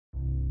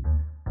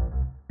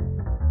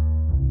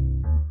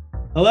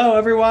Hello,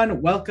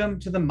 everyone. Welcome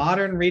to the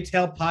Modern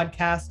Retail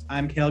Podcast.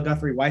 I'm Cale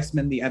Guthrie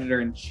Weissman, the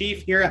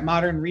editor-in-chief here at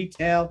Modern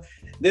Retail.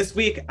 This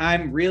week,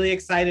 I'm really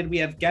excited. We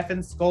have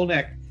Gefen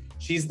Skolnick.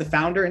 She's the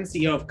founder and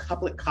CEO of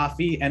Couplet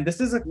Coffee, and this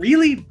is a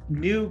really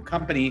new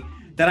company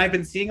that I've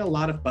been seeing a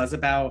lot of buzz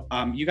about.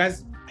 You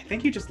guys, I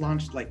think you just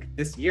launched like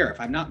this year, if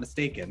I'm not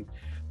mistaken.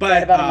 But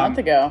Right about a month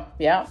ago.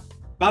 Yeah.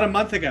 About a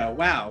month ago.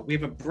 Wow. We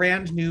have a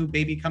brand new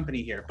baby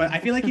company here. But I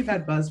feel like you've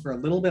had buzz for a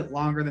little bit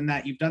longer than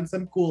that. You've done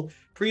some cool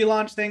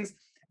pre-launch things.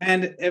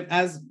 And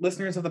as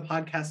listeners of the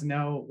podcast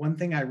know, one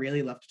thing I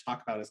really love to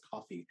talk about is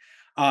coffee.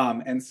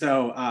 And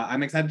so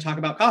I'm excited to talk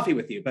about coffee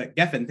with you. But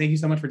Gefen, thank you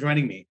so much for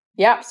joining me.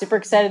 Yeah. Super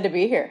excited to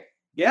be here.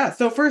 Yeah.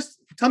 So first,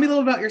 tell me a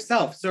little about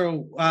yourself.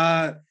 So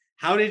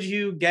how did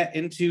you get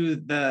into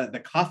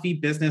the coffee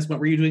business? What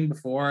were you doing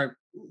before?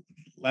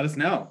 Let us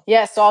know.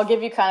 Yeah. So I'll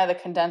give you kind of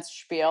the condensed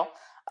spiel.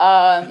 In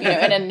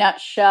a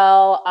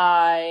nutshell,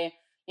 I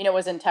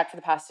was in tech for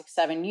the past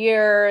 6-7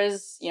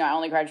 years. I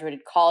only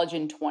graduated college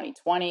in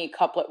 2020.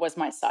 Couplet was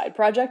my side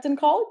project in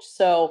college.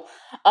 So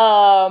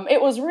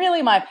it was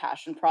really my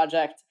passion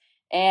project.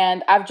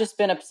 And I've just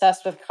been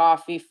obsessed with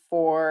coffee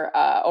for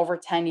over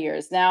 10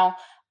 years now.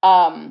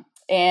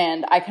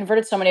 And I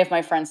converted so many of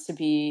my friends to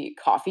be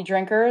coffee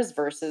drinkers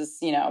versus,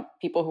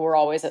 people who were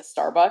always at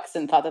Starbucks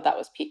and thought that that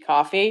was peak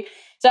coffee.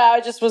 So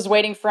I just was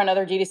waiting for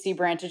another D2C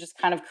brand to just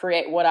kind of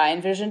create what I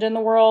envisioned in the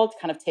world,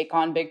 kind of take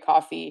on big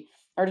coffee,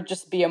 or to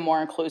just be a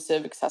more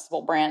inclusive,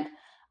 accessible brand.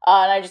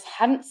 And I just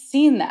hadn't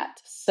seen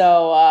that.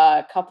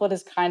 So Couplet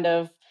is kind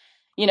of,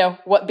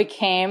 what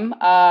became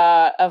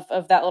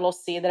of that little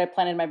seed that I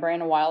planted in my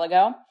brain a while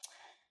ago.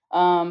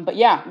 But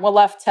yeah,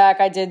 left tech.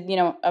 I did,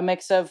 a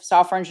mix of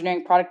software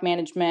engineering, product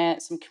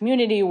management, some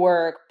community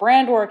work,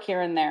 brand work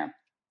here and there.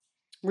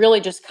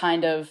 Really just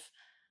kind of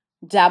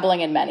dabbling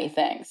in many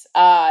things.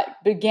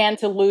 Began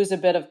to lose a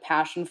bit of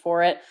passion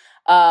for it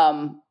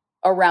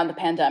around the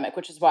pandemic,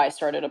 which is why I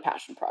started a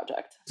passion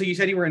project. So you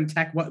said you were in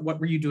tech. What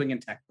were you doing in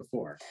tech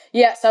before?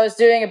 Yes, I was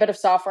doing a bit of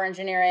software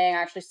engineering. I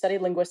actually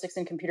studied linguistics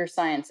and computer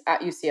science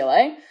at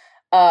UCLA.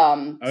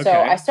 Okay. So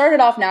I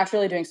started off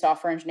naturally doing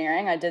software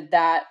engineering. I did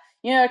that,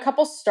 a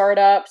couple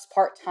startups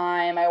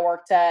part-time. I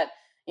worked at,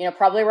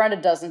 probably around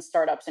a dozen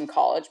startups in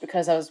college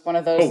because I was one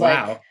of those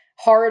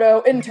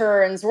hardo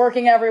interns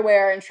working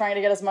everywhere and trying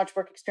to get as much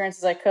work experience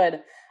as I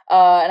could.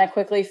 And I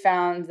quickly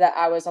found that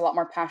I was a lot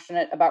more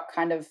passionate about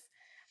kind of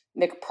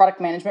like product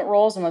management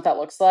roles and what that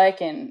looks like.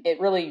 And it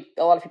really,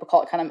 a lot of people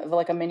call it kind of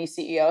like a mini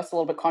CEO. It's a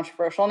little bit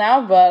controversial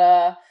now,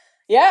 but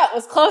it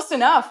was close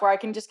enough where I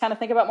can just kind of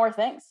think about more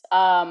things.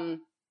 So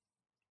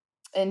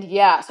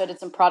I did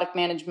some product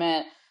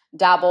management,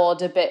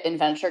 dabbled a bit in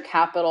venture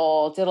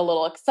capital, did a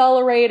little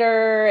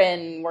accelerator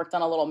and worked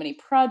on a little mini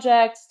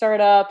project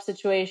startup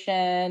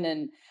situation.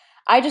 And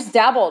I just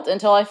dabbled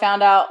until I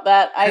found out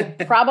that I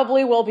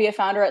probably will be a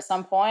founder at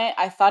some point.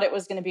 I thought it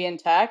was going to be in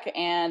tech,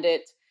 and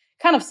it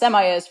kind of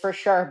semi is for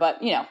sure, but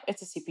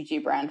it's a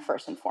CPG brand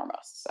first and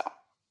foremost. So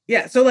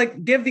yeah. So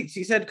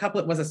you said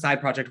Couplet was a side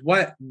project.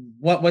 What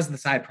was the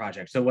side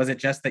project? So was it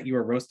just that you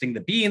were roasting the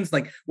beans?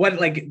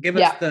 Give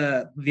us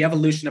the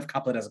evolution of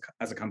Couplet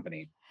as a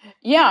company.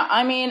 Yeah.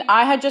 I mean,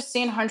 I had just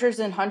seen hundreds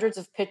and hundreds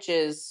of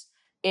pitches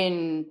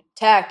in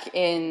tech,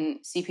 in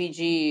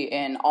CPG,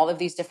 in all of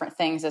these different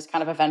things as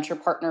kind of a venture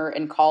partner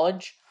in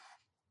college.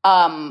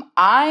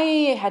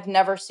 I had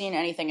never seen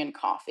anything in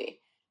coffee.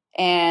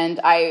 And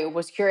I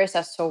was curious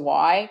as to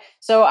why.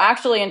 So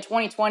actually in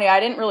 2020, I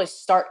didn't really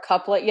start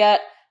Couplet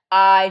yet.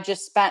 I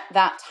just spent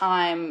that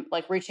time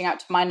reaching out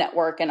to my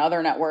network and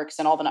other networks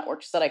and all the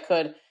networks that I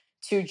could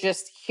to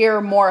just hear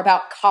more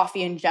about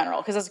coffee in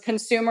general. Because as a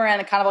consumer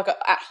and kind of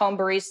at-home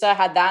barista, I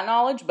had that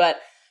knowledge. But,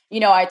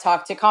 I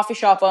talked to coffee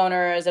shop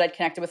owners that I'd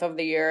connected with over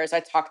the years.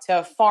 I talked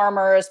to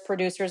farmers,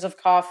 producers of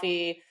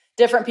coffee,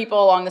 different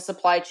people along the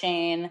supply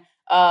chain,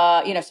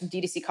 some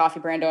D2C coffee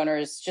brand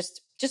owners,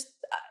 just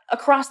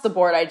across the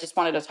board. I just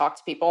wanted to talk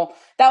to people.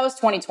 That was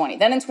 2020.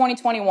 Then in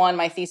 2021,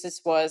 my thesis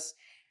was,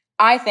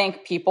 I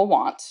think people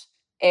want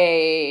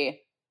a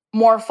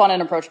more fun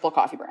and approachable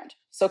coffee brand.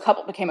 So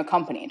Couplet became a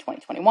company in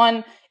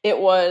 2021. It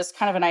was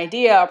kind of an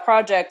idea, a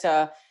project,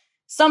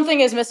 something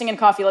is missing in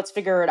coffee. Let's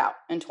figure it out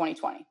in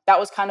 2020. That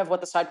was kind of what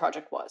the side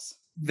project was.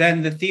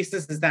 Then the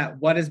thesis is that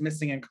what is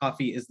missing in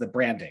coffee is the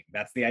branding.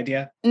 That's the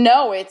idea?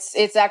 No,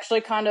 it's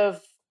actually kind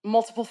of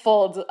multiple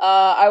fold.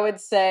 I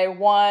would say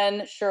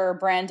one, sure,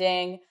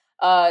 branding,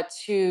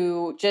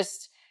 to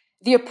just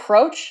the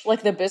approach,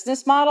 the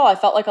business model. I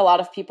felt like a lot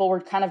of people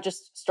were kind of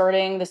just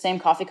starting the same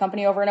coffee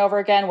company over and over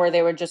again, where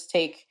they would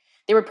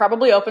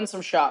probably open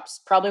some shops,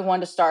 probably one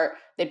to start.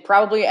 They'd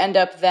probably end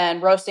up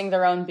then roasting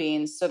their own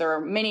beans. So there are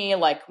many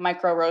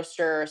micro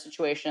roaster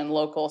situation,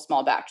 local,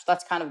 small batch.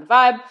 That's kind of the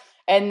vibe.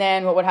 And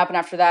then what would happen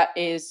after that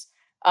is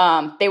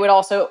they would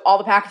also, all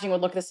the packaging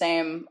would look the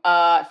same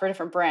for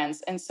different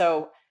brands. And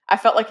so I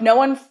felt like a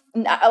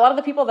lot of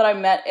the people that I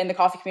met in the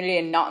coffee community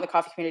and not in the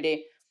coffee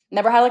community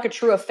never had a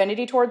true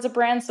affinity towards a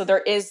brand. So there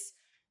is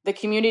the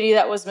community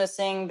that was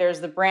missing.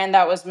 There's the brand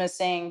that was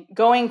missing.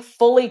 Going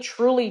fully,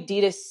 truly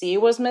D2C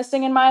was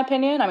missing, in my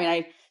opinion. I mean,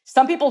 I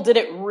Some people did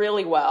it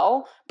really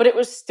well, but it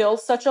was still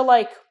such a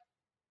like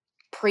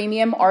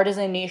premium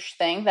artisan niche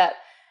thing that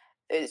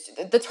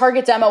the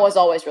target demo was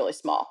always really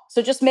small.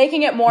 So just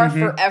making it more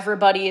for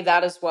everybody,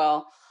 that as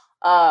well.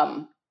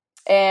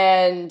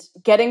 And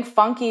getting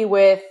funky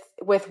with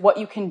what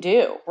you can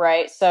do,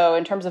 right? So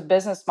in terms of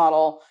business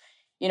model,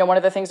 you know, one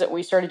of the things that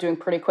we started doing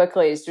pretty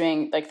quickly is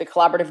doing like the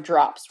collaborative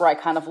drops, where I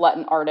kind of let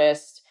an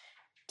artist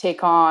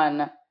take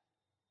on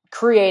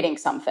creating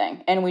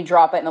something and we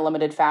drop it in a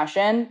limited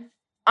fashion.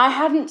 I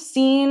hadn't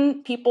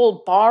seen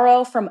people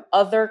borrow from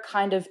other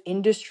kind of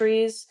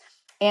industries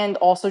and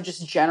also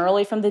just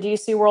generally from the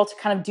D2C world to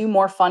kind of do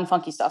more fun,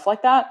 funky stuff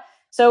like that.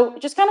 So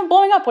just kind of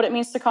blowing up what it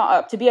means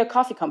to be a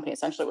coffee company,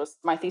 essentially, was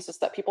my thesis,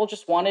 that people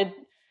just wanted,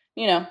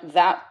 you know,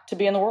 that to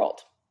be in the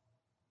world.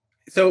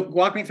 So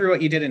walk me through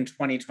what you did in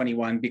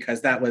 2021,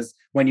 because that was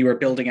when you were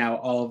building out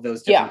all of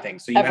those different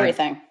things. So you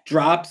everything. had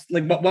drops.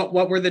 Like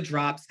what were the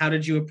drops? How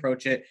did you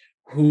approach it?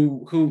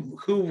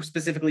 Who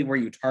specifically were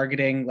you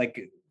targeting? Like,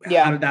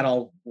 how did that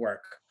all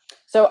work?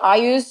 So I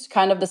used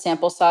kind of the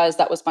sample size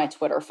that was my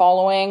Twitter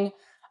following.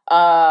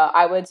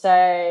 I would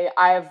say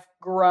I've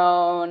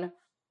grown,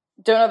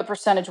 don't know the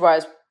percentage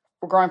wise,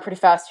 we're growing pretty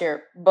fast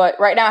here, but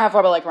right now I have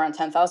probably like around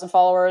 10,000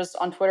 followers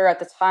on Twitter. At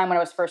the time when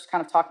I was first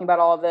kind of talking about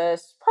all of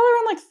this, probably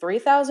around like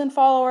 3,000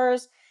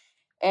 followers.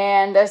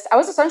 And I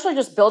was essentially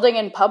just building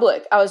in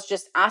public. I was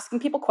just asking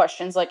people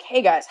questions like,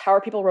 hey guys, how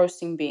are people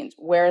roasting beans?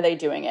 Where are they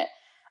doing it?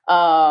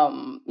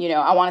 You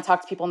know, I want to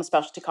talk to people in the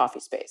specialty coffee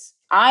space.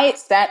 I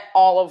spent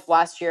all of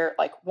last year,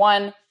 like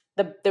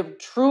the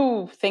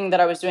true thing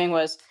that I was doing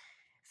was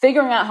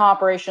figuring out how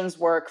operations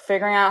work,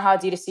 figuring out how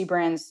D2C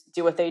brands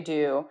do what they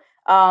do,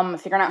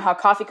 figuring out how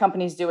coffee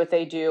companies do what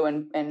they do,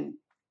 and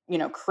you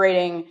know,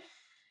 creating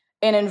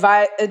an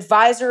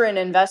advisor and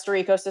investor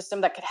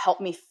ecosystem that could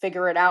help me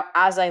figure it out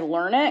as I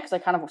learn it, because I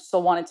kind of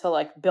still wanted to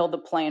like build the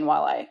plane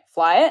while I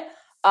fly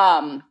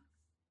it.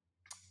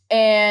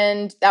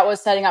 And that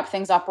was setting up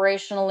things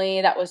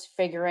operationally. That was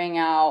figuring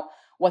out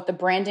what the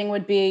branding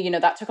would be. You know,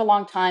 that took a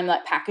long time.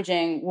 That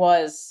packaging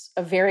was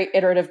a very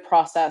iterative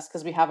process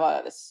because we have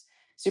this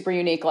super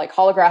unique like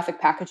holographic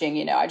packaging.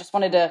 You know, I just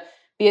wanted to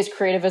be as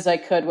creative as I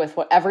could with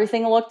what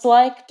everything looked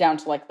like, down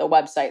to like the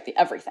website, the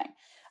everything.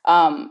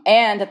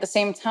 And at the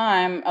same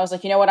time, I was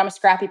like, you know what? I'm a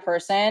scrappy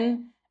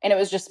person. And it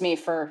was just me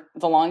for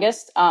the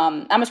longest.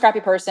 I'm a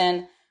scrappy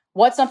person.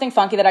 What's something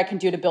funky that I can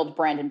do to build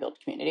brand and build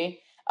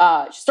community?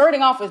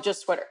 Starting off with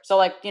just Twitter. So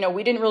like, you know,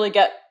 we didn't really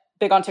get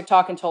big on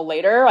TikTok until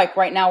later. Like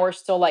right now we're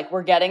still like,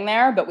 we're getting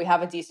there, but we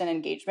have a decent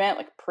engagement,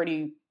 like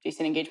pretty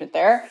decent engagement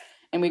there.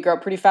 And we grow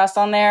pretty fast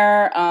on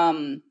there.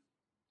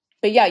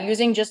 But yeah,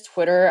 using just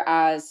Twitter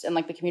and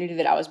like the community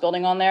that I was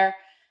building on there,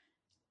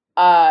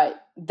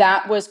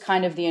 that was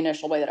kind of the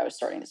initial way that I was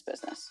starting this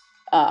business.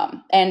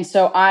 And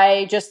so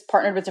I just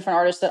partnered with different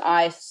artists that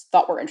I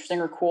thought were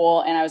interesting or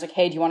cool. And I was like,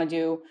 hey, do you want to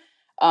do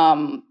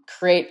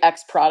create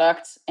X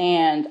product?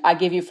 And I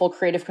give you full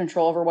creative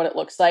control over what it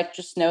looks like.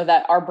 Just know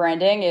that our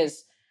branding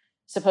is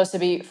supposed to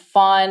be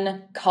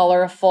fun,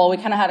 colorful. We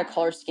kind of had a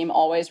color scheme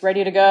always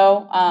ready to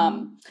go.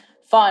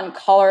 Fun,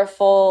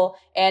 colorful,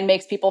 and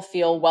makes people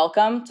feel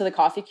welcome to the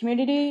coffee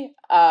community.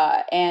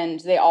 And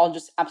they all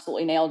just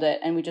absolutely nailed it.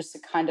 And we just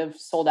kind of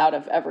sold out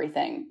of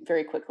everything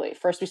very quickly.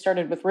 First, we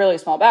started with really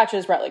small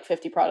batches, right? Like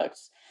 50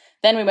 products.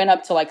 Then we went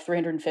up to like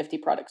 350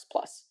 products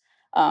plus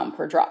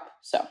per drop.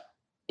 So,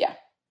 yeah.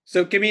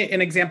 So give me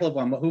an example of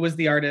one. Who was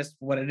the artist?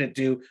 What did it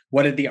do?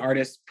 What did the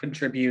artist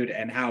contribute?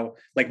 And how,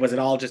 like, was it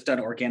all just done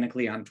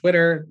organically on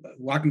Twitter?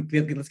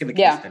 Let's give a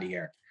case study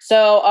here.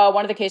 So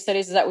one of the case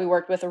studies is that we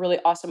worked with a really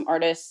awesome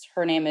artist.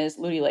 Her name is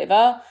Ludi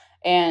Leva,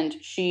 and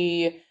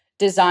she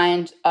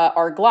designed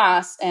our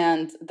glass.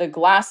 And the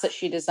glass that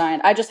she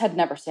designed, I just had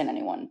never seen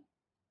anyone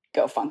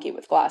go funky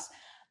with glass.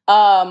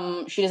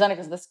 She designed it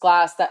because this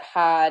glass that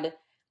had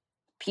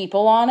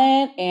people on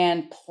it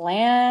and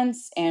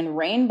plants and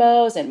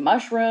rainbows and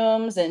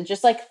mushrooms and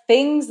just like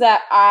things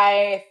that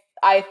I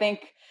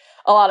think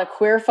a lot of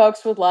queer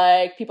folks would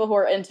like, people who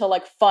are into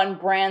like fun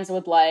brands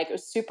would like. It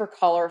was super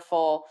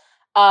colorful.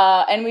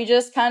 And we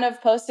just kind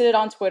of posted it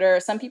on Twitter.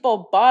 Some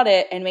people bought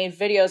it and made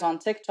videos on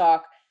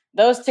TikTok.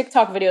 Those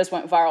TikTok videos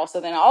went viral.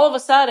 So then all of a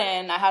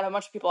sudden I had a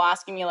bunch of people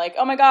asking me like,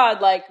 oh my God,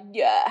 like,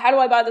 yeah, how do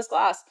I buy this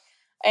glass?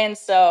 And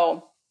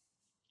so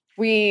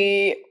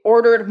we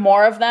ordered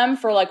more of them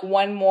for like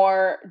one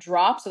more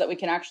drop so that we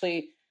can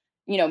actually,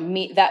 you know,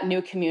 meet that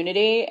new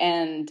community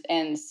and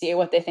see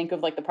what they think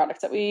of like the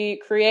products that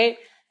we create.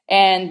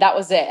 And that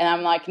was it. And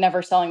I'm like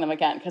never selling them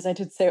again because I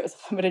did say it was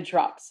a limited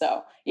drop.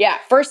 So yeah,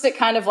 first it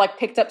kind of like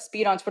picked up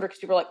speed on Twitter because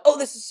people were like, oh,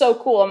 this is so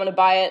cool, I'm going to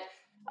buy it.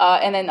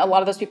 And then a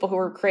lot of those people who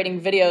were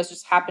creating videos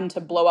just happened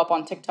to blow up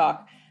on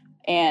TikTok.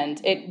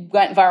 And it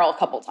went viral a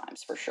couple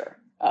times for sure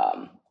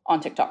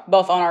on TikTok,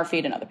 both on our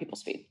feed and other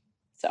people's feed.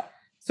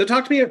 So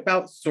talk to me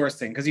about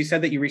sourcing, because you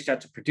said that you reached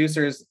out to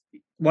producers.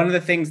 One of the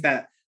things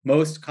that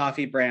most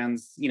coffee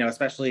brands, you know,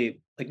 especially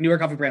like newer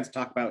coffee brands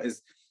talk about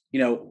is, you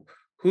know,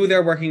 who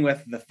they're working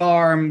with, the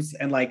farms,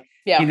 and like,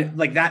 Yeah.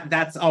 like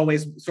that's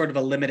always sort of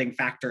a limiting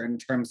factor in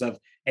terms of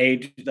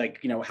age,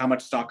 like, how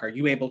much stock are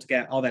you able to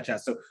get, all that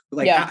jazz. So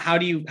like, Yeah. how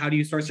do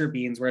you source your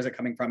beans? Where is it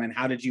coming from? And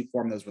how did you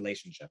form those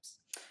relationships?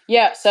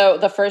 Yeah. So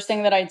the first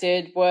thing that I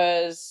did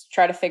was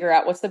try to figure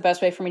out what's the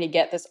best way for me to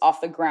get this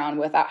off the ground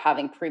without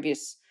having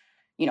previous,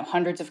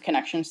 hundreds of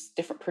connections,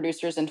 different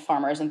producers and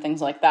farmers and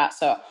things like that.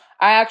 So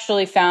I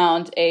actually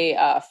found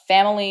a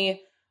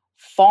family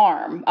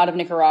farm out of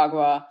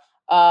Nicaragua,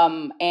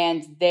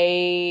 and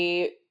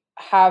they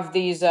have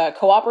these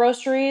co-op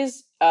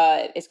roasteries.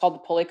 It's called the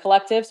Pulley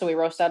Collective. So we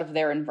roast out of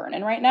there in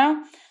Vernon right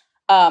now.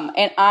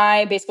 And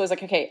I basically was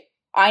like, okay,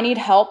 I need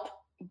help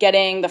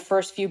getting the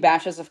first few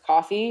batches of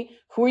coffee.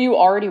 Who are you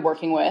already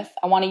working with?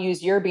 I want to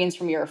use your beans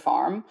from your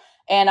farm.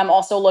 And I'm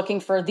also looking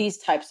for these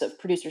types of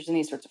producers and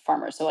these sorts of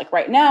farmers. So like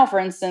right now, for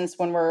instance,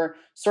 when we're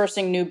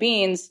sourcing new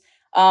beans,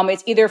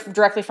 it's either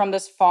directly from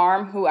this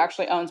farm who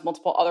actually owns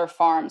multiple other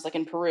farms, like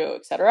in Peru,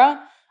 et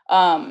cetera.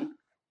 And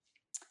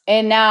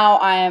now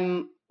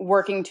I'm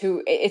working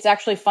it's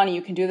actually funny.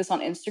 You can do this on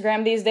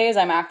Instagram these days.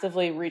 I'm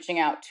actively reaching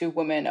out to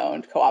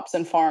women-owned co-ops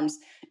and farms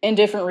in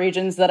different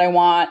regions that I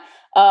want,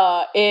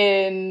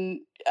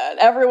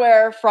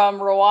 everywhere from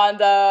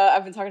Rwanda.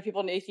 I've been talking to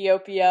people in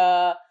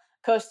Ethiopia,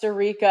 Costa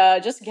Rica,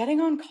 just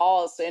getting on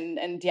calls and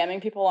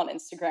DMing people on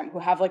Instagram who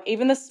have like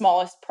even the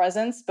smallest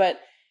presence, but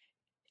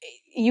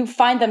you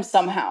find them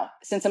somehow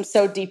since I'm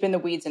so deep in the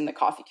weeds in the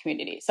coffee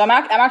community. So I'm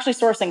actually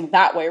sourcing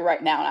that way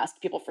right now and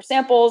asking people for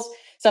samples.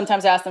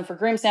 Sometimes I ask them for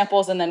green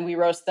samples and then we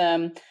roast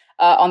them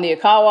on the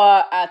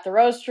Ikawa at the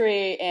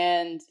roastery.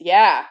 And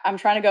yeah, I'm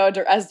trying to go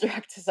as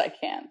direct as I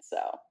can. So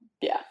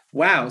yeah.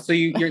 Wow. So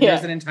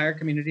there's an entire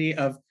community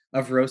of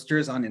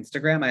roasters on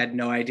Instagram. I had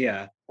no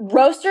idea.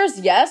 Roasters,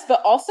 yes,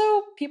 but also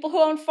people who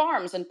own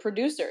farms and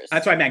producers.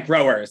 That's what I meant.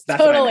 Growers. That's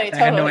totally, what I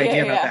meant. I had no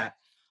idea about that.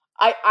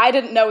 I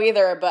didn't know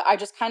either, but I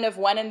just kind of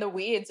went in the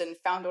weeds and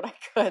found what I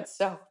could.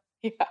 So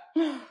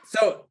yeah.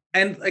 So,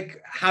 and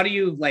like, how do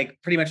you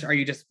like, pretty much, are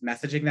you just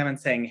messaging them and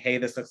saying, hey,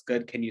 this looks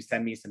good. Can you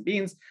send me some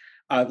beans?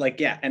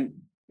 Yeah. And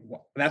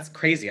that's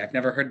crazy. I've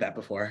never heard that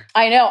before.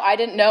 I know. I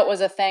didn't know it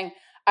was a thing.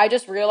 I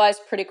just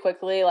realized pretty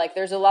quickly, like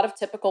there's a lot of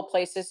typical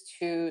places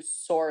to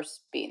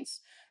source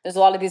beans. There's a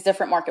lot of these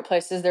different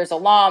marketplaces. There's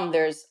Alam.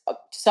 There's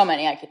so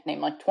many. I could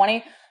name like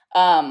 20.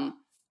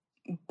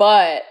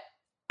 But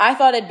I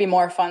thought it'd be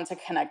more fun to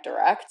connect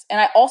direct. And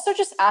I also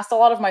just asked a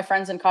lot of my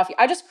friends in coffee.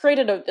 I just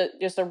created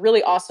a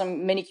really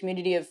awesome mini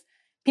community of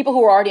people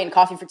who were already in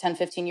coffee for 10,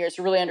 15 years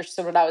who really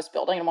understood what I was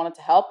building and wanted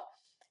to help.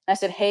 And I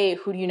said, hey,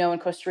 who do you know in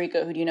Costa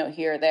Rica? Who do you know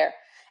here or there?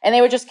 And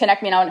they would just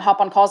connect me and I would hop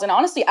on calls and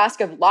honestly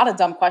ask a lot of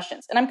dumb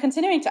questions. And I'm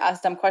continuing to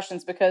ask dumb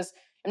questions because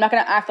I'm not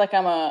going to act like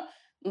I'm an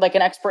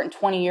expert in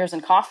 20 years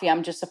in coffee.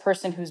 I'm just a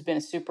person who's been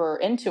super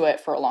into it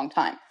for a long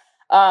time.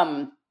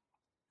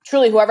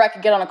 Truly, whoever I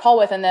could get on a call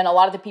with. And then a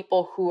lot of the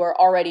people who are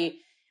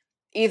already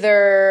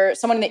either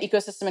someone in the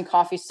ecosystem in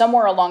coffee,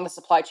 somewhere along the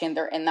supply chain,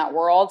 they're in that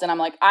world. And I'm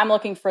like, I'm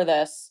looking for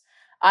this.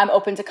 I'm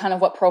open to kind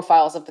of what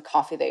profiles of the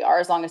coffee they are,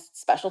 as long as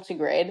it's specialty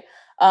grade.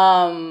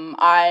 I'm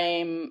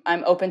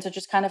open to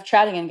just kind of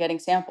chatting and getting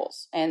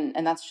samples. And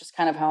that's just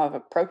kind of how I've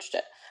approached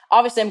it.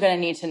 Obviously, I'm going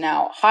to need to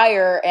now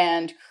hire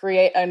and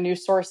create a new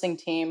sourcing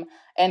team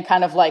and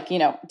kind of like,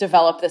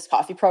 develop this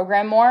coffee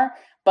program more.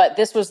 But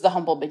this was the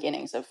humble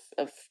beginnings of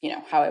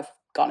how I've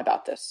gone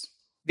about this.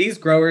 These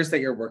growers that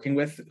you're working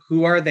with,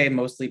 who are they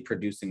mostly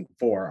producing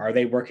for? Are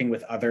they working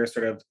with other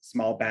sort of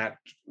small batch,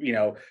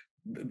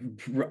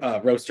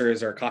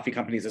 roasters or coffee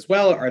companies as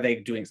well? Are they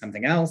doing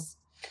something else?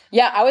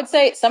 Yeah, I would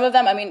say some of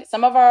them. I mean,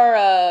 some of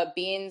our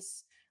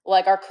beans,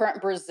 like our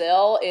current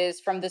Brazil,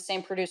 is from the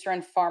same producer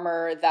and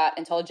farmer that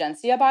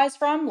Intelligentsia buys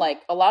from.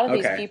 Like a lot of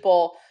these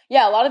people,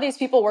 a lot of these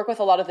people work with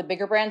a lot of the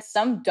bigger brands.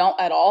 Some don't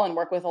at all and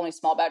work with only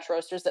small batch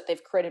roasters that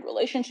they've created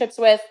relationships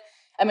with.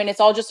 I mean, it's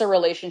all just a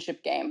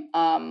relationship game.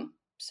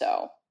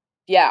 So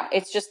yeah,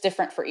 it's just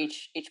different for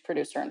each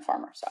producer and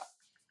farmer. So.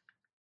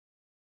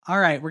 All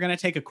right, we're going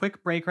to take a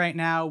quick break right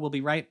now. We'll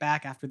be right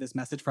back after this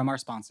message from our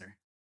sponsor.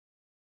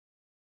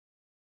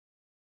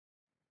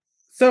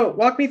 So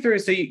walk me through.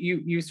 So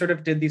you sort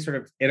of did these sort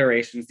of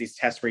iterations, these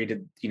tests where you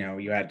did,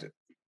 you had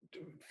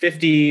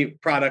 50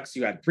 products,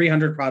 you had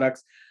 300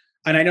 products.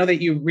 And I know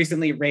that you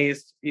recently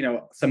raised,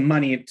 some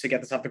money to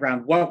get this off the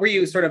ground. What were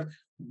you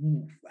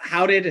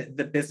how did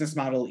the business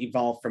model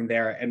evolve from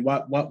there? And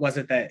what was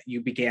it that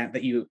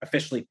you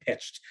officially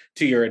pitched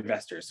to your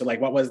investors? So like,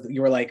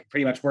 you were like,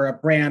 pretty much, we're a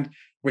brand,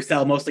 we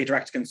sell mostly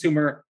direct to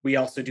consumer. We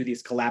also do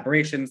these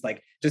collaborations.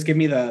 Like, just give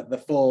me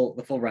the full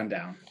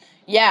rundown.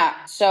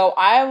 Yeah. So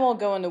I will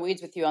go in the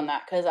weeds with you on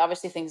that because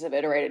obviously things have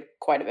iterated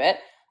quite a bit.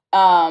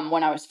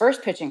 When I was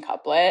first pitching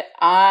Couplet,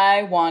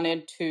 I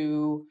wanted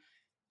to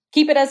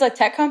keep it as a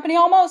tech company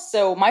almost.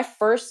 So my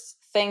first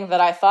thing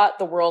that I thought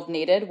the world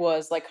needed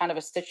was like kind of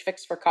a Stitch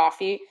Fix for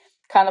coffee,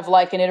 kind of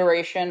like an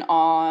iteration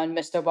on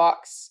Misto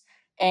Box.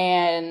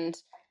 And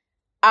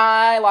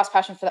I lost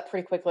passion for that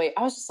pretty quickly.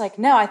 I was just like,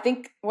 no, I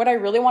think what I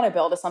really want to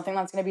build is something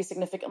that's going to be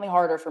significantly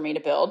harder for me to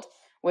build,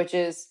 which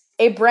is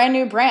a brand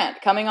new brand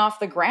coming off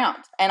the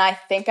ground. And I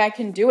think I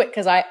can do it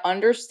because I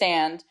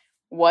understand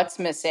what's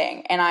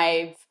missing. And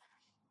I've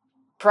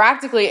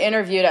practically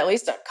interviewed at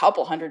least a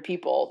couple hundred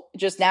people,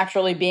 just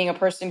naturally being a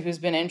person who's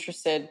been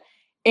interested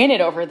in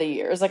it over the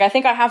years. Like, I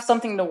think I have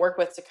something to work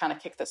with to kind of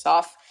kick this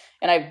off.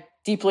 And I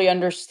deeply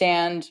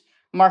understand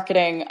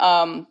marketing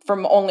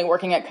from only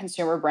working at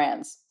consumer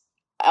brands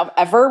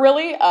ever,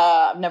 really.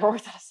 I've never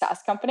worked at a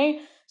SaaS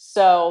company.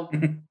 So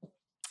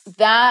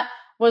that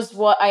was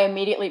what I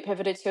immediately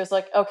pivoted to. I was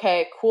like,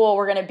 okay, cool.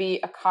 We're going to be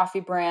a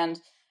coffee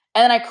brand.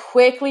 And then I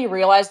quickly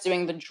realized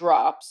doing the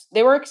drops,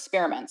 they were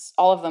experiments.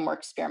 All of them were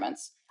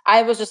experiments.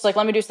 I was just like,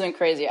 let me do something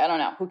crazy. I don't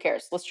know. Who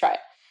cares? Let's try it.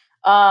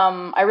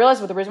 I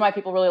realized the reason why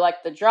people really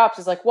like the drops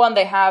is like, one,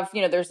 they have,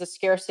 there's the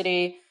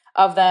scarcity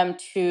of them.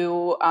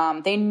 Two,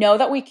 they know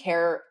that we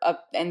care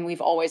and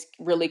we've always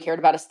really cared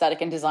about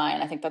aesthetic and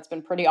design. I think that's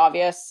been pretty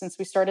obvious since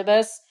we started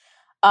this.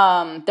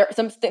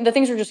 The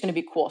things are just going to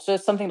be cool. So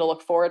it's something to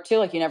look forward to.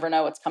 Like, you never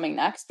know what's coming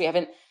next.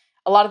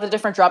 A lot of the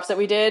different drops that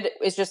we did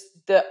is just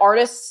the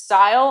artist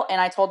style.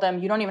 And I told them,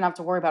 you don't even have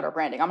to worry about our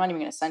branding. I'm not even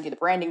going to send you the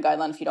branding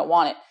guideline if you don't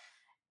want it.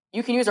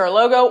 You can use our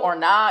logo or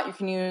not. You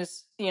can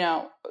use,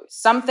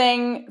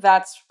 something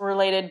that's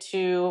related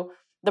to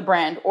the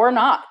brand or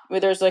not.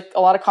 There's like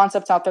a lot of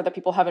concepts out there that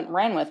people haven't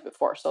ran with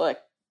before. So like,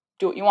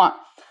 do what you want.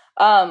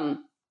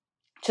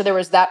 So there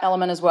was that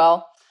element as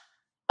well.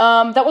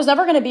 That was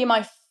never going to be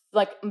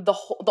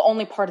the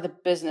only part of the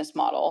business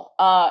model.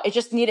 I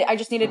just needed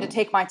to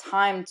take my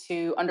time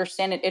to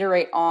understand and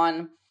iterate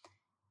on,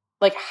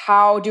 like,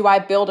 how do I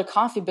build a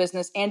coffee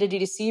business and a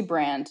D2C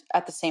brand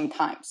at the same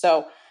time?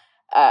 So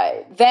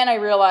then I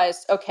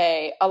realized,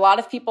 okay, a lot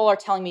of people are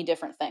telling me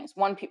different things.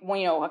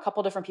 A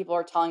couple different people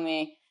are telling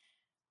me,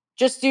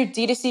 just do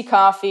D2C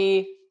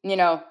coffee. You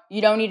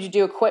don't need to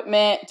do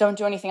equipment. Don't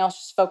do anything else.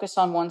 Just focus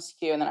on one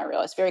SKU. And then I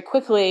realized very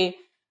quickly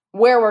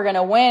where we're going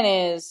to win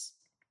is,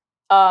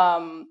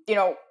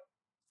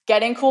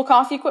 getting cool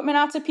coffee equipment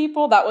out to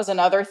people. That was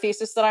another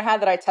thesis that I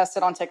had that I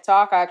tested on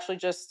TikTok. I actually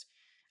just,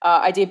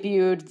 I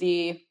debuted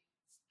the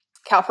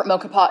Couplet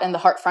Mocha Pot and the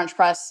Heart French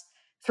Press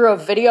through a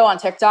video on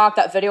TikTok.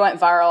 That video went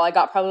viral. I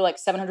got probably like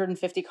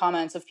 750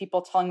 comments of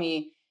people telling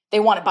me they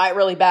want to buy it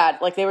really bad.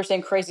 Like, they were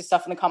saying crazy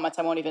stuff in the comments.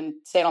 I won't even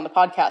say it on the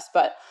podcast,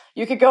 but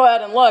you could go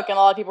ahead and look. And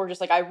a lot of people were just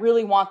like, I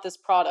really want this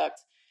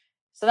product.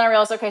 So then I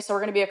realized, okay, so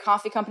we're going to be a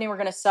coffee company. We're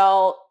going to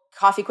sell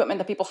coffee equipment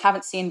that people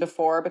haven't seen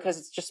before because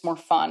it's just more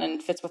fun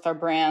and fits with our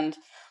brand.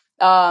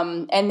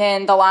 And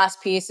then the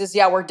last piece is,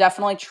 we're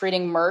definitely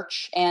treating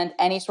merch and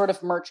any sort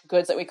of merch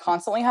goods that we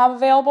constantly have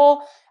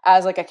available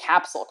as like a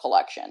capsule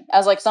collection,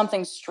 as like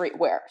something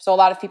streetwear. So a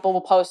lot of people will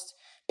post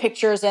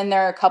pictures in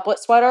their Couplet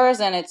sweaters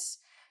and it's,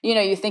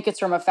 you think it's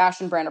from a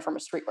fashion brand or from a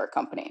streetwear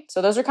company.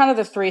 So those are kind of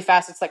the three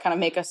facets that kind of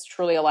make us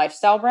truly a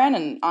lifestyle brand.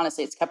 And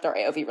honestly, it's kept our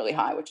AOV really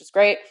high, which is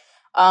great.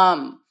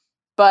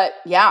 But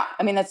yeah,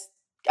 I mean,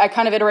 I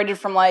kind of iterated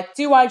from like,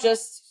 do I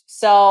just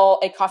sell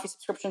a coffee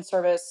subscription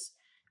service?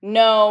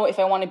 No, if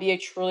I want to be a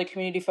truly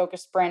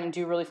community-focused brand and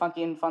do really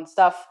funky and fun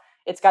stuff,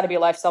 it's got to be a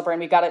lifestyle brand.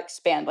 We got to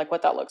expand like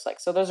what that looks like.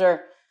 So those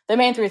are the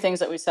main three things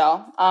that we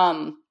sell.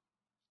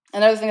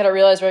 Another thing that I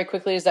realized very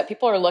quickly is that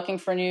people are looking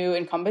for new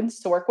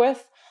incumbents to work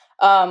with.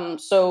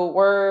 So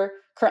we're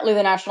currently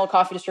the national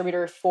coffee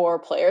distributor for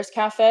Players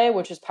Cafe,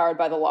 which is powered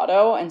by the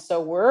Lotto. And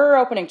so we're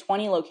opening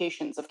 20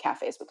 locations of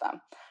cafes with them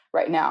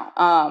right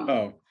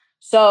now.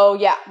 So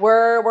yeah,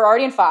 we're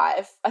already in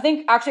 5. I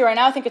think actually right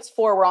now, I think it's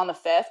 4. We're on the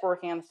 5th. We're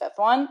working on the 5th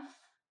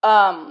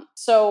one.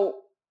 So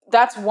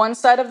that's one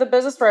side of the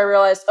business where I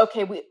realized,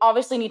 okay, we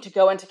obviously need to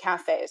go into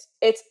cafes.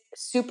 It's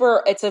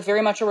a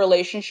very much a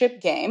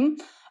relationship game.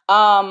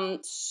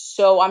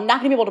 So I'm not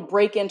going to be able to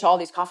break into all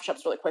these coffee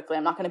shops really quickly.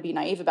 I'm not going to be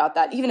naive about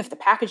that, even if the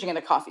packaging and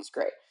the coffee is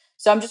great.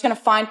 So I'm just going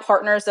to find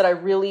partners that I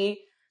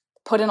really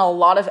put in a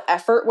lot of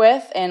effort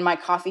with, and my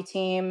coffee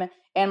team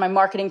and my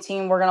marketing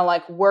team, we're going to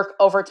like work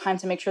overtime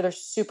to make sure they're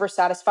super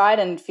satisfied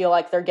and feel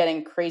like they're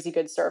getting crazy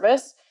good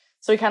service.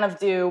 So we kind of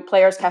do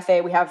Players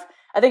Cafe.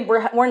 I think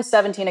we're in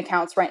 17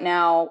 accounts right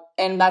now,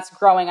 and that's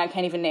growing. I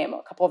can't even name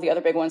a couple of the other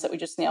big ones that we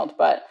just nailed,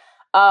 but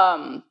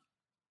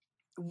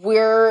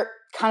we're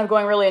kind of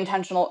going really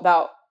intentional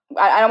about,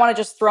 I don't want to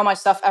just throw my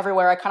stuff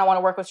everywhere. I kind of want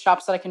to work with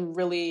shops that I can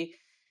really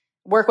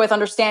work with,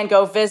 understand,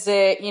 go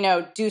visit,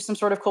 do some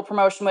sort of cool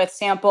promotion with,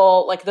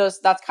 sample, like those.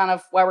 That's kind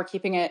of why we're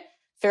keeping it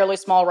fairly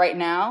small right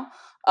now.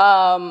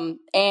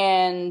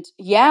 And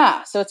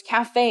yeah, so it's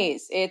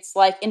cafes, it's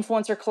like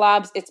influencer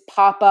collabs, it's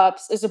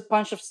pop-ups, there's a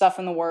bunch of stuff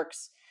in the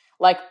works.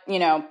 Like,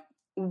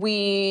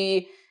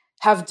 we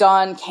have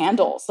done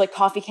candles, like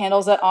coffee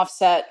candles that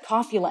offset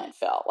coffee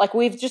landfill. Like,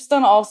 we've just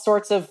done all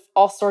sorts of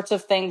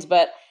things.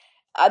 But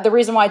the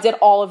reason why I did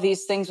all of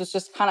these things was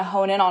just kind of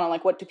hone in on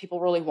like, what do people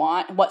really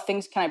want? And what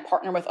things can I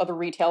partner with other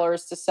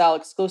retailers to sell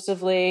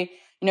exclusively?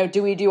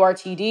 Do we do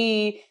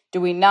RTD? Do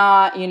we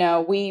not?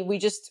 We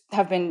just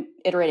have been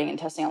iterating and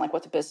testing on like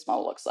what the business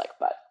model looks like.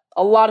 But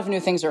a lot of new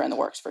things are in the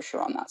works for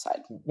sure on that side.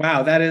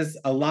 Wow, that is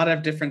a lot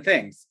of different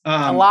things.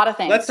 A lot of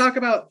things. Let's talk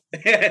about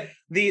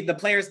the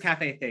Players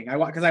Cafe thing. I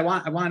want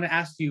to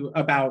ask you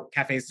about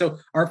cafes. So,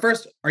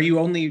 are you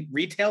only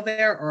retail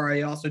there, or are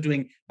you also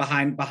doing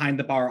behind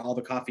the bar all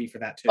the coffee for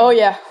that too? Oh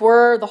yeah,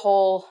 we're the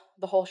whole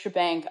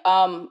shebang.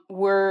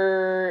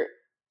 We're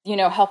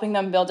helping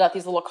them build out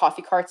these little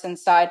coffee carts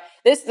inside.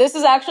 This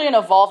is actually an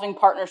evolving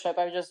partnership.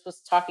 I just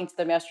was talking to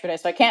them yesterday,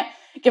 so I can't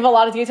give a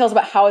lot of details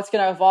about how it's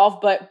going to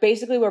evolve, but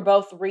basically we're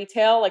both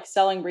retail, like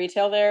selling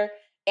retail there,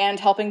 and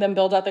helping them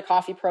build out the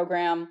coffee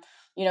program.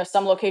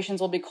 Some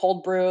locations will be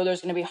cold brew.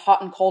 There's going to be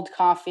hot and cold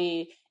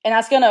coffee, and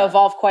that's going to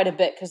evolve quite a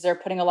bit because they're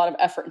putting a lot of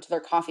effort into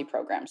their coffee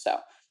program. So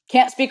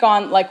can't speak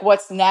on like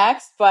what's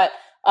next, but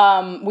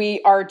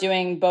we are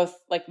doing both.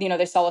 Like,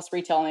 they sell us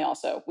retail,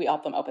 and we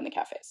help them open the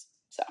cafes.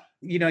 So,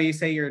 you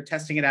say you're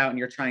testing it out and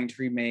you're trying to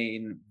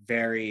remain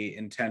very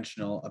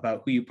intentional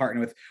about who you partner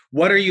with.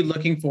 What are you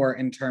looking for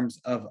in terms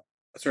of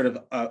sort of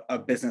a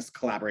business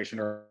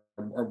collaboration or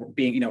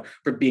being,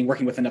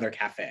 working with another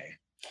cafe?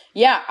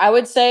 Yeah, I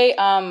would say,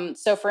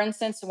 so for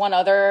instance, one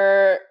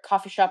other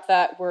coffee shop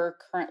that we're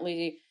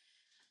currently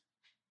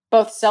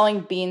both selling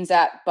beans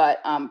at,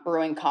 but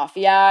brewing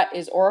coffee at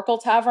is Oracle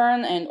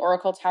Tavern. And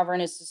Oracle Tavern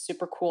is a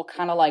super cool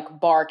kind of like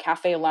bar,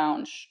 cafe,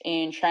 lounge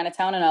in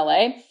Chinatown in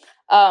LA.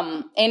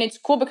 And it's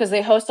cool because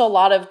they host a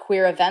lot of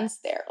queer events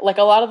there. Like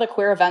a lot of the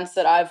queer events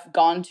that I've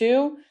gone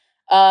to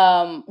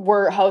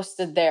were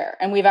hosted there.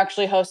 And we've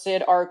actually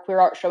hosted our queer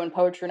art show and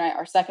poetry night,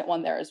 our second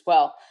one there as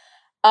well.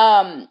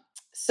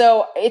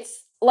 So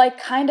it's like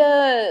kind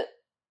of,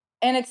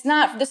 and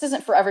this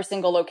isn't for every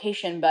single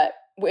location, but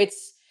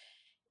it's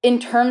in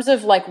terms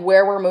of like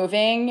where we're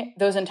moving,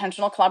 those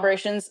intentional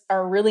collaborations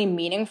are really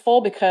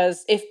meaningful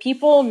because if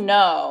people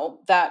know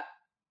that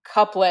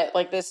Couplet,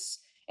 like this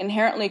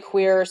inherently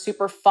queer,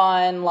 super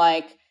fun,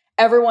 like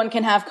everyone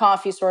can have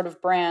coffee sort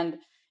of brand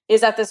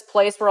is at this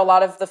place where a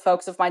lot of the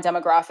folks of my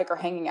demographic are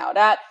hanging out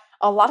at,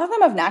 a lot of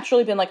them have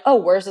naturally been like, oh,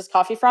 where's this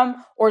coffee from?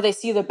 Or they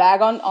see the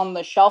bag on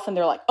the shelf and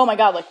they're like, oh my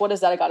God, like what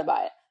is that? I got to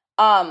buy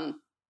it.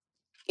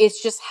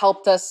 It's just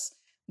helped us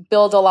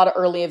build a lot of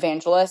early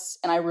evangelists.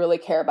 And I really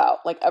care about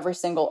like every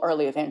single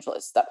early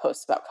evangelist that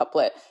posts about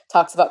Couplet,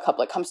 talks about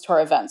Couplet, comes to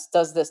our events,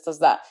 does this, does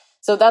that.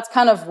 So that's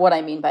kind of what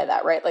I mean by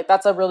that, right? Like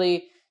that's a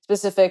really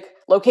specific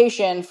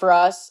location for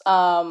us.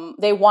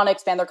 They want to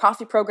expand their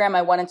coffee program.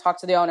 I went and talked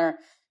to the owner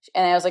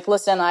and I was like,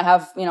 listen, I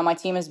have, my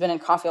team has been in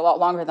coffee a lot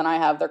longer than I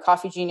have. They're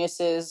coffee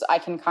geniuses. I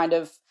can kind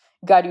of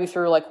guide you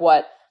through like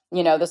what,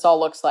 this all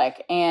looks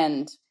like.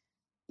 And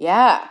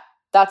yeah,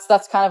 that's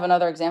kind of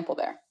another example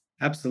there.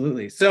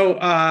 Absolutely.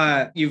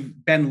 So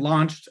you've been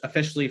launched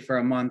officially for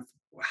a month.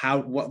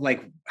 How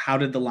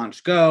did the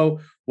launch go?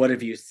 What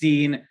have you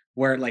seen?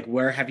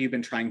 Where have you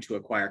been trying to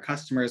acquire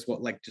customers?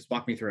 Just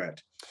walk me through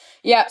it.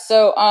 Yeah.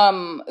 So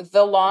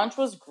the launch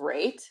was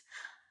great.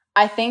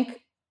 I think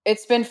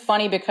it's been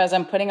funny because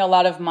I'm putting a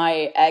lot of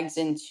my eggs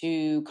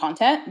into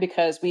content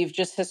because we've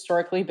just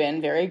historically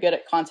been very good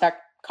at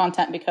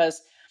content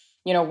because,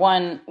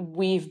 one,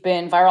 we've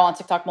been viral on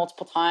TikTok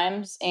multiple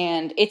times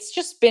and it's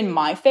just been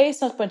my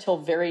face up until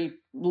very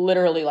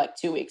literally like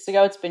 2 weeks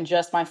ago. It's been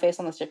just my face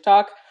on the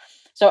TikTok.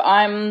 So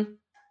I'm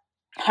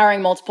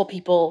hiring multiple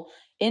people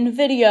in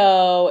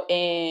video,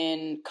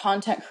 in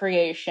content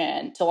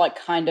creation to like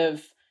kind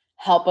of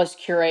help us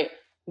curate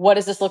what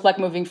does this look like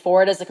moving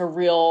forward as like a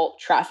real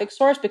traffic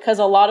source? Because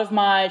a lot of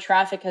my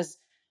traffic has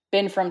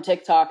been from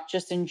TikTok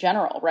just in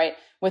general, right?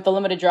 With the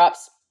limited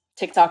drops,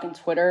 TikTok and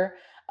Twitter.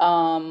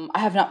 I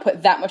have not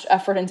put that much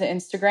effort into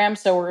Instagram.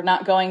 So we're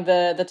not going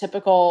the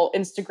typical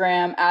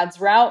Instagram ads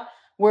route.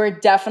 We're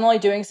definitely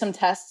doing some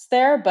tests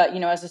there, but,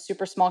 as a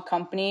super small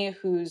company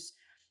who's,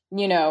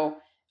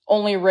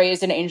 only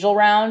raised an angel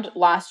round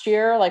last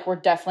year, like we're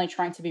definitely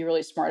trying to be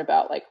really smart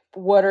about like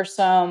what are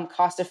some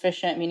cost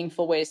efficient,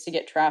 meaningful ways to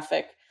get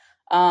traffic,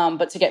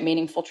 but to get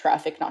meaningful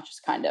traffic, not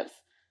just kind of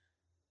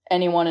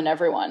anyone and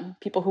everyone,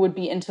 people who would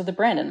be into the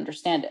brand and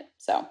understand it.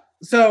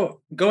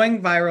 So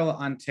going viral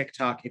on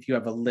TikTok, if you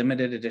have a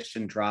limited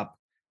edition drop,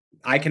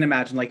 I can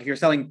imagine like if you're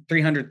selling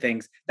 300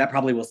 things, that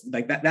probably will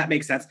like that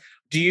makes sense.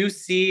 Do you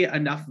see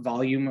enough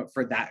volume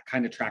for that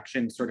kind of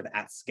traction sort of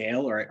at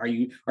scale, or are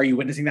you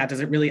witnessing that? Does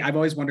it really, I've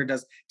always wondered,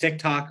 does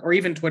TikTok or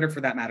even Twitter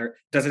for that matter,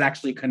 does it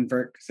actually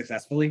convert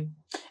successfully?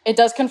 It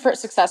does convert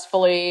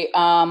successfully,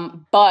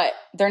 but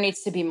there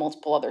needs to be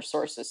multiple other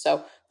sources.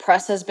 So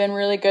press has been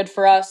really good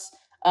for us.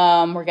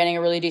 We're getting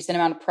a really decent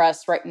amount of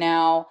press right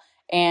now.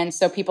 And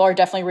so people are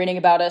definitely reading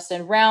about us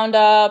in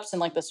roundups and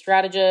like the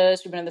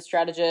strategist. We've been in the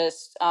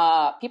strategist.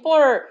 People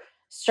are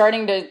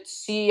starting to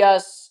see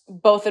us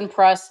both in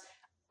press,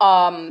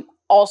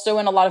 also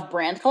in a lot of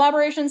brand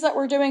collaborations that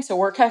we're doing. So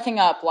we're cooking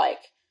up like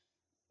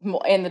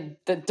in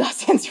the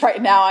dozens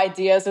right now,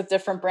 ideas with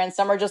different brands.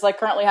 Some are just like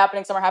currently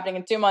happening. Some are happening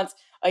in 2 months,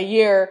 a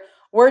year.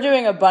 We're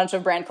doing a bunch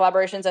of brand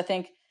collaborations. I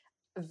think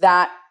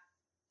that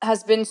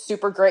has been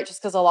super great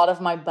just because a lot of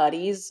my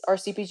buddies are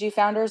CPG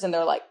founders and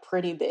they're like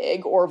pretty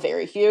big or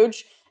very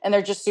huge. And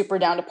they're just super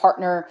down to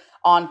partner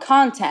on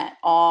content,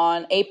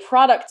 on a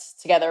product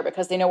together,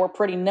 because they know we're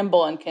pretty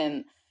nimble and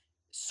can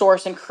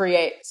source and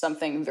create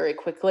something very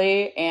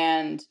quickly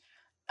and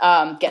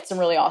get some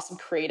really awesome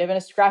creative in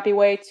a scrappy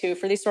way too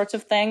for these sorts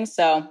of things.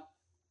 So,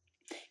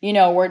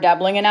 we're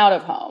dabbling in out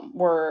of home.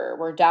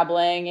 We're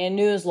dabbling in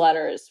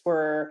newsletters.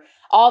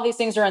 All these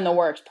things are in the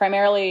works.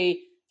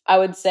 Primarily, I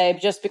would say,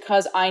 just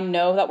because I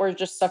know that we're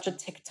just such a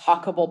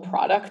TikTokable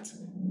product,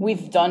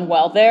 we've done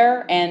well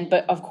there.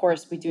 But of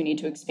course, we do need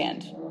to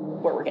expand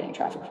where we're getting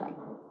traffic from.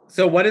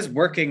 So what is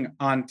working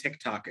on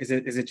TikTok? Is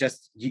it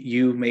just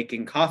you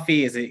making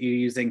coffee? Is it you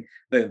using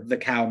the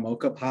cow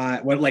mocha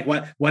pot?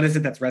 What is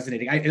it that's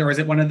resonating? Or is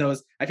it one of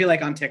those? I feel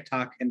like on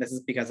TikTok, and this is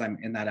because I'm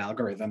in that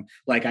algorithm,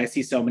 like I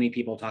see so many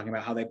people talking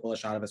about how they pull a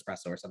shot of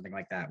espresso or something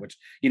like that, which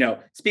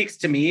speaks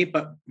to me,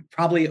 but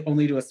probably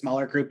only to a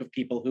smaller group of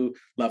people who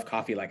love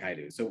coffee like I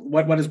do. So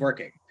what is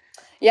working?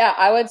 Yeah,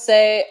 I would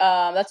say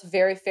that's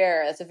very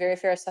fair. That's a very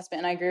fair assessment,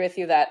 and I agree with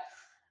you that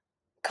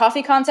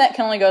coffee content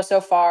can only go so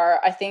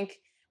far. I think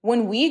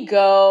when we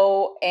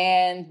go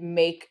and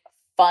make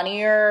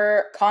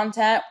funnier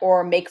content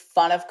or make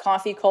fun of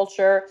coffee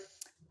culture,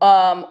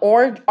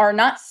 or are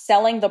not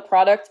selling the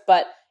product,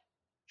 but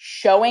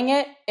showing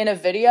it in a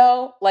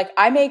video, like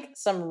I make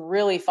some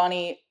really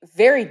funny,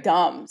 very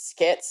dumb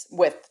skits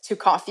with two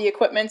coffee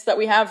equipments that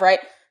we have,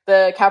 right?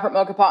 The Couplet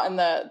mocha pot and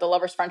the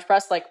Lover's French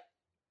press. Like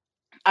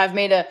I've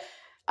made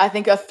I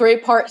think a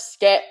 3-part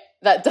skit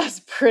that does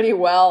pretty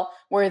well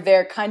where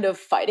they're kind of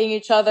fighting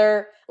each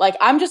other. Like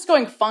I'm just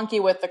going funky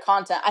with the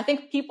content. I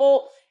think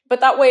but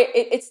that way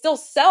it still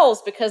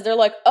sells because they're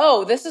like,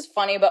 oh, this is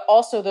funny, but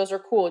also those are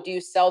cool. Do you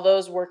sell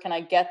those? Where can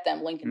I get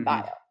them? Link in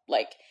bio.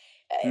 Like,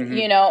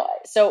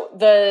 so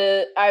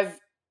I've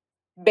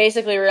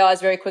basically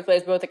realized very quickly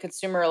as both a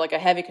consumer, like a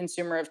heavy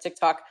consumer of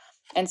TikTok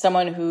and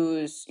someone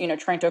who's,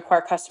 trying to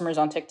acquire customers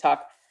on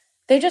TikTok,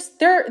 they're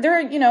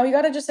you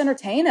got to just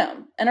entertain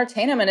them. And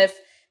if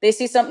they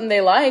see something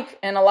they like,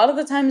 and a lot of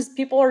the times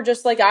people are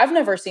just like, I've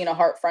never seen a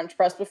heart French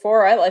press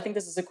before. I think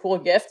this is a cool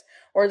gift,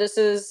 or this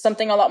is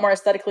something a lot more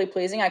aesthetically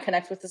pleasing. I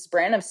connect with this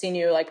brand. I've seen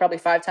you like probably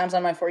 5 times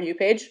on my For You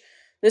page.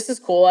 This is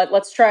cool.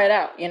 Let's try it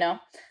out, And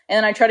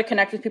then I try to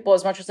connect with people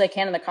as much as I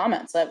can in the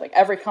comments. I have like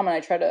every comment I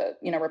try to,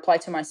 reply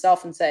to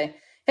myself and say,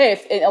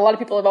 hey, a lot of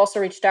people have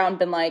also reached out and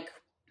been like,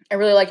 I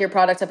really like your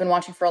product. I've been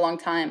watching for a long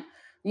time.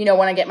 When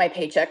I get my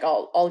paycheck,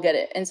 I'll get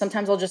it. And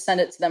sometimes I'll just send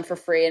it to them for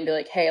free and be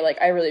like, hey, like,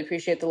 I really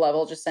appreciate the love.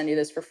 I'll just send you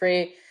this for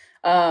free.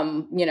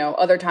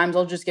 Other times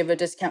I'll just give a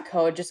discount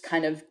code, just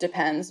kind of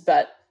depends.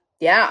 But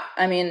yeah,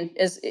 I mean,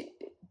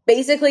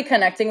 basically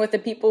connecting with the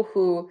people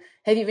who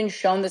have even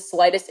shown the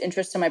slightest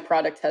interest in my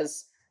product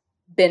has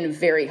been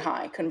very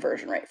high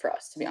conversion rate for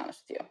us, to be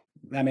honest with you.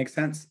 That makes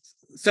sense.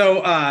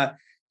 So,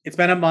 it's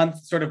been a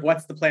month. Sort of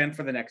what's the plan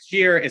for the next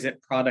year? Is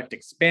it product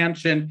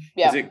expansion?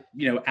 Yeah. Is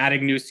it,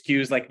 adding new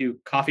SKUs like new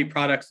coffee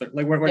products?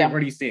 Like what are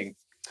you seeing?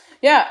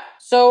 Yeah.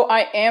 So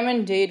I am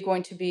indeed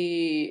going to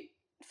be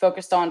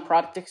focused on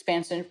product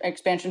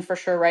expansion for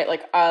sure, right?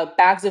 Like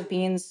bags of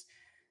beans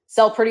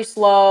sell pretty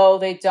slow.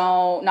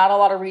 Not a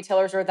lot of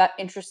retailers are that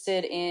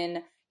interested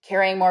in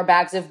carrying more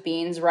bags of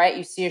beans, right?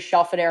 You see a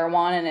shelf at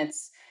Erewhon and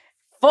it's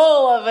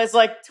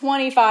like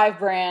 25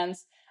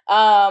 brands.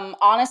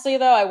 Honestly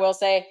though, I will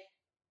say,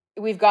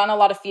 we've gotten a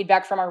lot of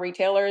feedback from our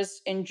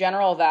retailers in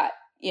general that,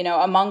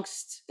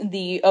 amongst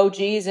the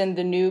OGs and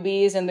the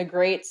newbies and the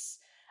greats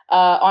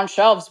on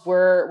shelves,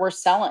 we're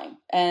selling,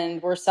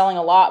 and we're selling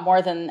a lot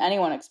more than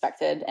anyone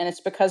expected. And it's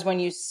because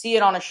when you see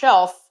it on a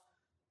shelf,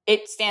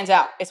 it stands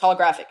out. It's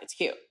holographic. It's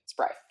cute. It's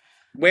bright.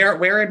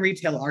 Where in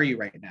retail are you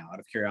right now, out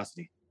of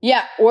curiosity?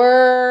 Yeah,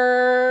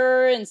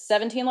 we're in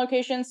 17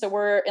 locations. So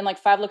we're in like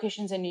 5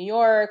 locations in New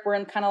York. We're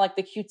in kind of like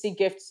the cutesy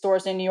gift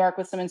stores in New York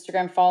with some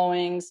Instagram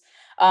followings.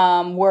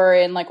 We're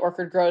in like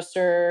Orchard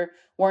Grocer.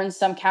 We're in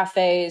some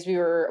cafes.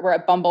 We're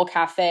at Bumble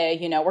Cafe.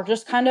 We're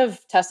just kind of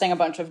testing a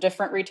bunch of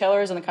different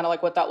retailers and kind of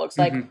like what that looks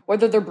like,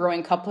 whether they're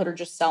brewing Couplet or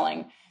just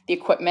selling the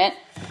equipment.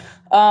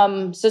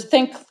 So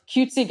think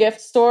cutesy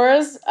gift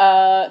stores,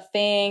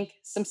 think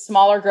some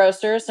smaller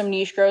grocers, some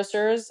niche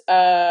grocers,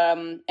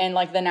 and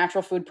like the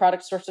natural food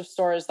product sorts of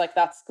stores. Like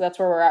that's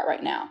where we're at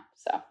right now.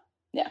 So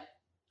yeah.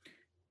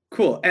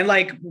 Cool. And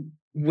like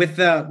with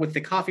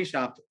the coffee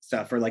shop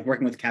stuff or like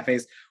working with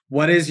cafes,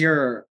 what is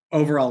your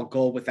overall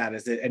goal with that?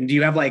 And do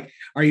you have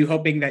are you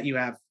hoping that you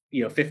have,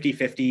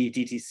 50-50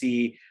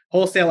 DTC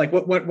wholesale? Like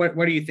what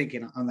are you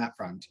thinking on that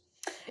front?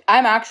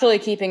 I'm actually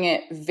keeping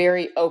it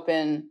very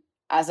open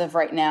as of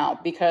right now,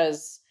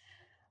 because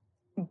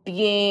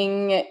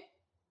being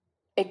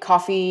a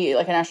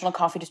national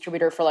coffee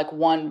distributor for like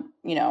one,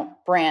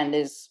 brand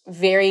is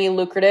very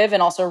lucrative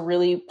and also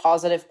really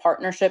positive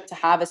partnership to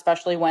have,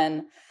 especially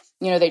when,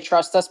 they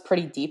trust us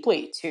pretty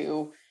deeply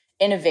to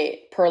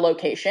innovate per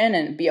location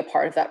and be a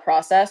part of that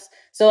process.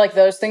 So like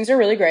those things are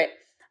really great.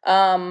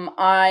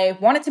 I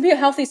want it to be a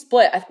healthy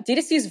split.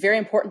 D2C is very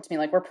important to me.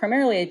 Like we're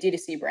primarily a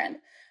D2C brand.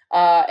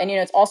 And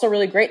it's also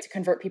really great to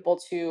convert people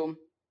to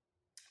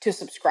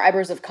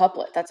subscribers of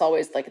Couplet. That's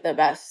always like the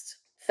best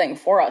thing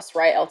for us,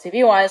 right?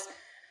 LTV wise.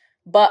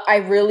 But I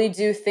really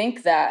do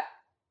think that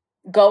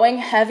going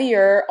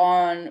heavier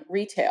on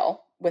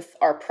retail with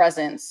our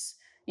presence,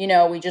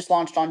 we just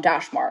launched on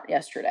Dashmart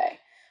yesterday.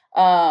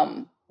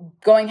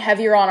 Going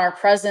heavier on our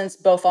presence,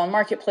 both on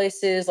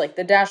marketplaces like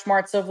the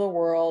Dashmarts of the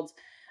world,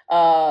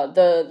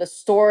 the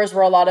stores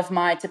where a lot of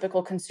my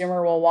typical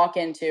consumer will walk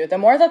into. The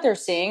more that they're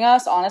seeing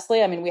us,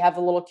 honestly, I mean, we have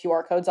the little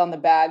QR codes on the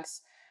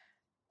bags.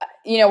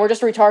 We're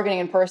just retargeting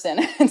in person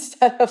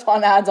instead of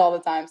on ads all the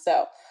time.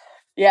 So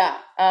yeah,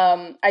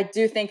 I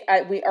do think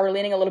we are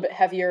leaning a little bit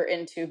heavier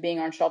into being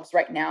on shelves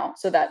right now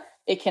so that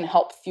it can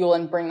help fuel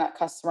and bring that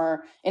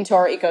customer into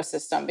our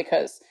ecosystem,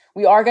 because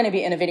we are going to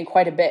be innovating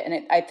quite a bit.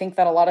 And I think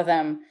that a lot of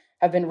them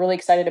have been really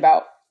excited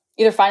about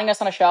either finding us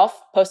on a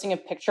shelf, posting a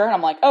picture, and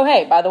I'm like, oh,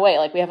 hey, by the way,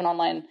 like we have an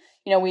online,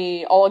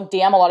 I'll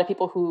DM a lot of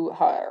people who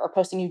are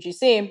posting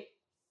UGC.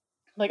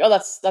 Like, oh,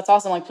 that's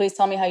awesome. Like, please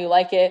tell me how you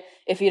like it.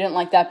 If you didn't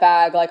like that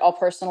bag, like I'll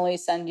personally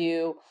send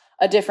you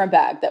a different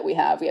bag that we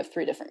have. We have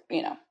 3 different,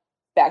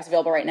 bags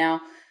available right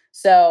now.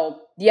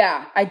 So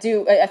yeah, I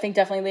think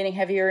definitely leaning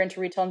heavier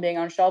into retail and being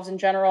on shelves in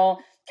general.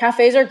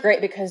 Cafes are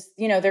great because,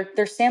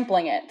 they're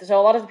sampling it. So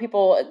a lot of the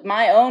people,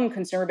 my own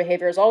consumer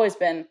behavior has always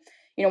been,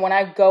 when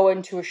I go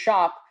into a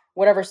shop,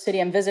 whatever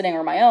city I'm visiting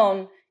or my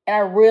own, and I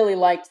really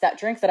liked that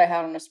drink that I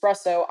had on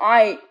espresso,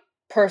 I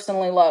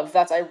personally love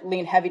that. I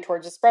lean heavy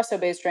towards espresso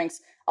based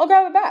drinks. I'll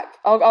grab it back.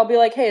 I'll be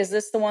like, hey, is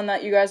this the one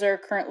that you guys are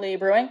currently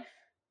brewing?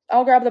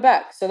 I'll grab the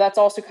back. So that's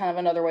also kind of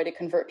another way to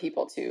convert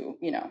people to,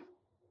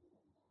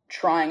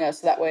 trying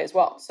us that way as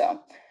well. So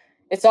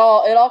it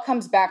all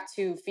comes back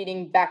to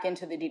feeding back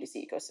into the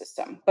D2C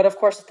ecosystem. But of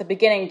course, at the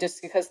beginning,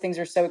 just because things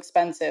are so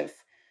expensive,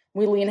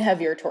 we lean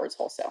heavier towards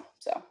wholesale.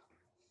 So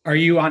are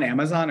you on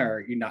Amazon, or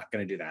are you not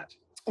going to do that?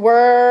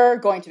 We're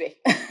going to be.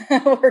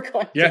 We're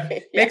going to be. Yeah.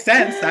 Makes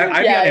sense.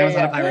 I'd be on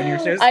Amazon if I were in your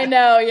shoes. I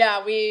know.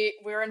 Yeah. We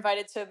were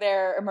invited to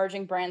their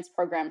emerging brands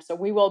program. So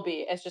we will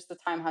be. It's just the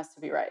time has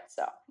to be right.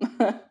 So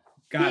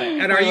got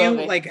it. And are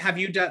you like, have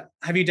you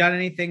done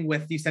anything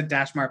with, you said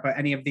Dashmart, but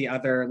any of the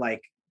other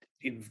like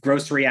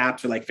grocery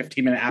apps or like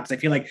 15-minute apps? I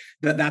feel like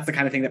that's the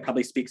kind of thing that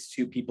probably speaks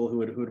to people who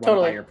would want to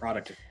buy your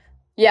product.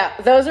 Yeah,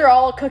 those are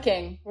all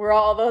cooking.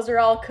 Those are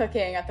all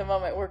cooking at the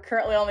moment. We're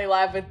currently only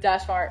live with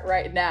Dashmart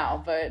right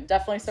now, but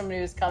definitely some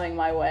news coming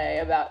my way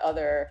about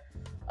other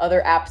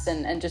apps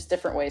and just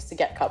different ways to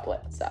get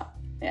Couplet. So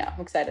yeah,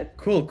 I'm excited.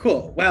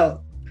 Cool.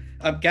 Well,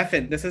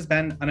 Gefen, this has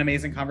been an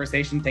amazing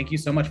conversation. Thank you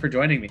so much for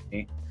joining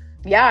me.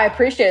 Yeah, I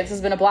appreciate it. This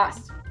has been a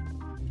blast.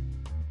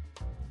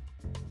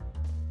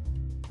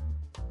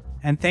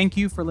 And thank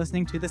you for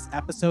listening to this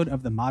episode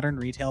of the Modern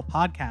Retail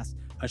Podcast,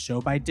 a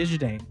show by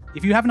Digidane.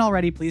 If you haven't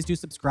already, please do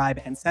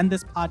subscribe and send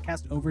this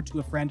podcast over to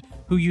a friend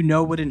who you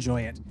know would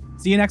enjoy it.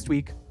 See you next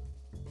week.